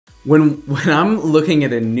When I'm looking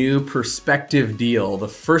at a new prospective deal, the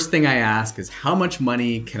first thing I ask is how much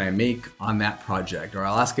money can I make on that project? Or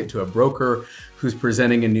I'll ask it to a broker who's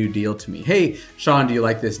presenting a new deal to me. Hey, Sean, do you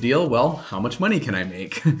like this deal? Well, how much money can I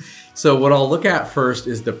make? So what I'll look at first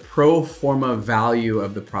is the pro forma value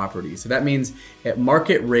of the property. So that means at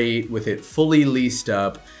market rate, with it fully leased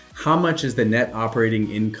up, how much is the net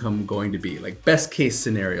operating income going to be? Like best case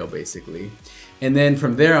scenario, basically. And then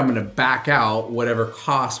from there, I'm gonna back out whatever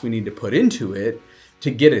costs we need to put into it to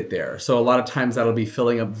get it there. So a lot of times that'll be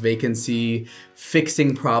filling up vacancy,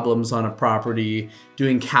 fixing problems on a property,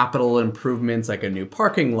 doing capital improvements like a new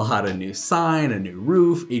parking lot, a new sign, a new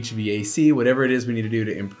roof, HVAC, whatever it is we need to do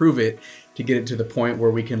to improve it to get it to the point where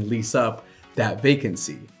we can lease up that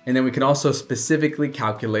vacancy. And then we can also specifically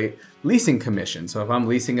calculate leasing commission. So if I'm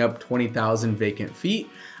leasing up 20,000 vacant feet,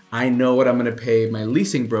 I know what I'm gonna pay my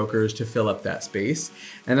leasing brokers to fill up that space.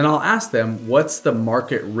 And then I'll ask them, what's the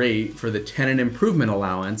market rate for the tenant improvement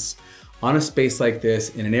allowance on a space like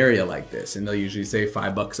this in an area like this? And they'll usually say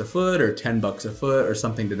 $5 a foot or $10 a foot or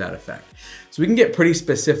something to that effect. So we can get pretty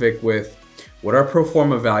specific with what our pro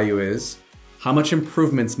forma value is, how much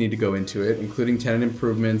improvements need to go into it, including tenant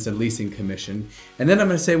improvements and leasing commission. And then I'm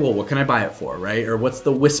gonna say, well, what can I buy it for, right? Or what's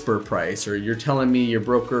the whisper price? Or you're telling me your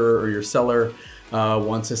broker or your seller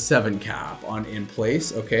wants a 7 cap on in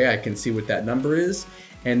place. Okay, I can see what that number is.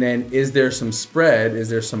 And then is there some spread? Is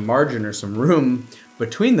there some margin or some room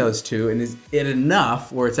between those two? And is it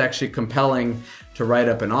enough where it's actually compelling to write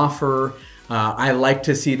up an offer? I like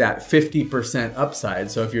to see that 50%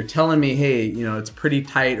 upside. So if you're telling me, hey, you know, it's pretty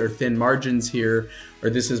tight or thin margins here, or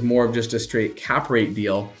this is more of just a straight cap rate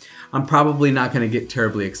deal, I'm probably not gonna get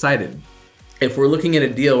terribly excited. If we're looking at a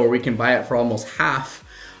deal where we can buy it for almost half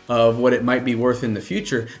of what it might be worth in the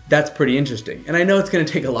future, that's pretty interesting. And I know it's gonna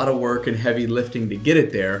take a lot of work and heavy lifting to get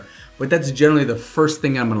it there, but that's generally the first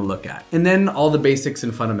thing I'm gonna look at. And then all the basics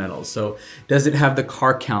and fundamentals. So does it have the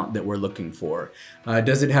car count that we're looking for?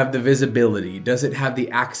 Does it have the visibility? Does it have the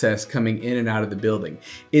access coming in and out of the building?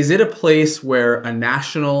 Is it a place where a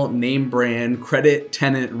national name brand credit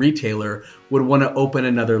tenant retailer would wanna open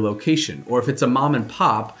another location? Or if it's a mom and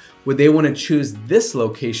pop, would they want to choose this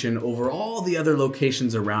location over all the other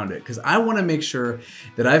locations around it? Because I want to make sure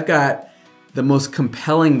that I've got the most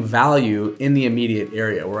compelling value in the immediate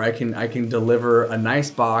area where I can deliver a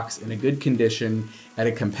nice box in a good condition at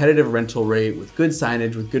a competitive rental rate with good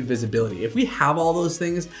signage, with good visibility. If we have all those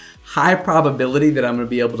things, high probability that I'm going to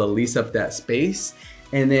be able to lease up that space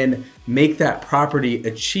and then make that property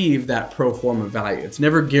achieve that pro forma value. It's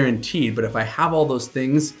never guaranteed, but if I have all those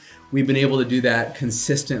things, we've been able to do that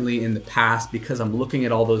consistently in the past because I'm looking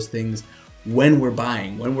at all those things when we're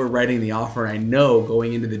buying, when we're writing the offer. I know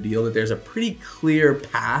going into the deal that there's a pretty clear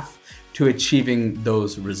path to achieving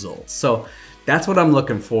those results. So that's what I'm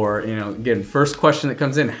looking for. You know, again, first question that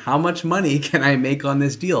comes in, how much money can I make on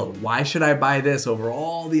this deal? Why should I buy this over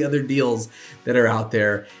all the other deals that are out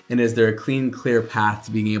there? And is there a clean, clear path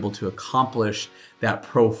to being able to accomplish that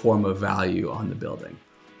pro forma value on the building?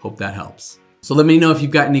 Hope that helps. So let me know if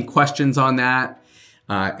you've got any questions on that.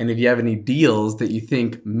 And if you have any deals that you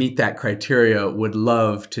think meet that criteria, would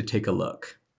love to take a look.